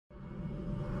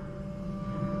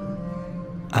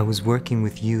I was working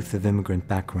with youth of immigrant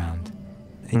background.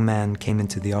 A young man came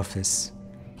into the office.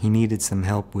 He needed some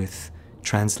help with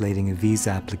translating a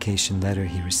visa application letter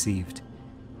he received.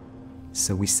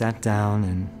 So we sat down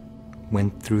and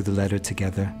went through the letter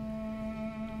together.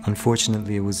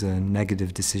 Unfortunately, it was a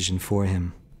negative decision for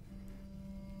him.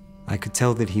 I could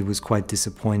tell that he was quite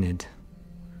disappointed,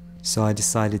 so I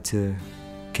decided to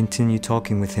continue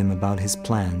talking with him about his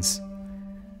plans.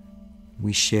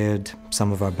 We shared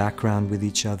some of our background with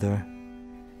each other.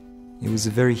 It was a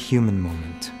very human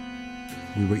moment.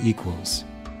 We were equals.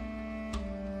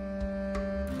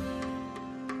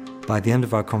 By the end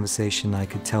of our conversation, I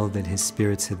could tell that his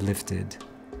spirits had lifted,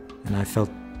 and I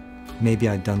felt maybe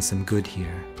I'd done some good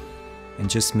here, and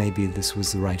just maybe this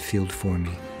was the right field for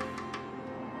me.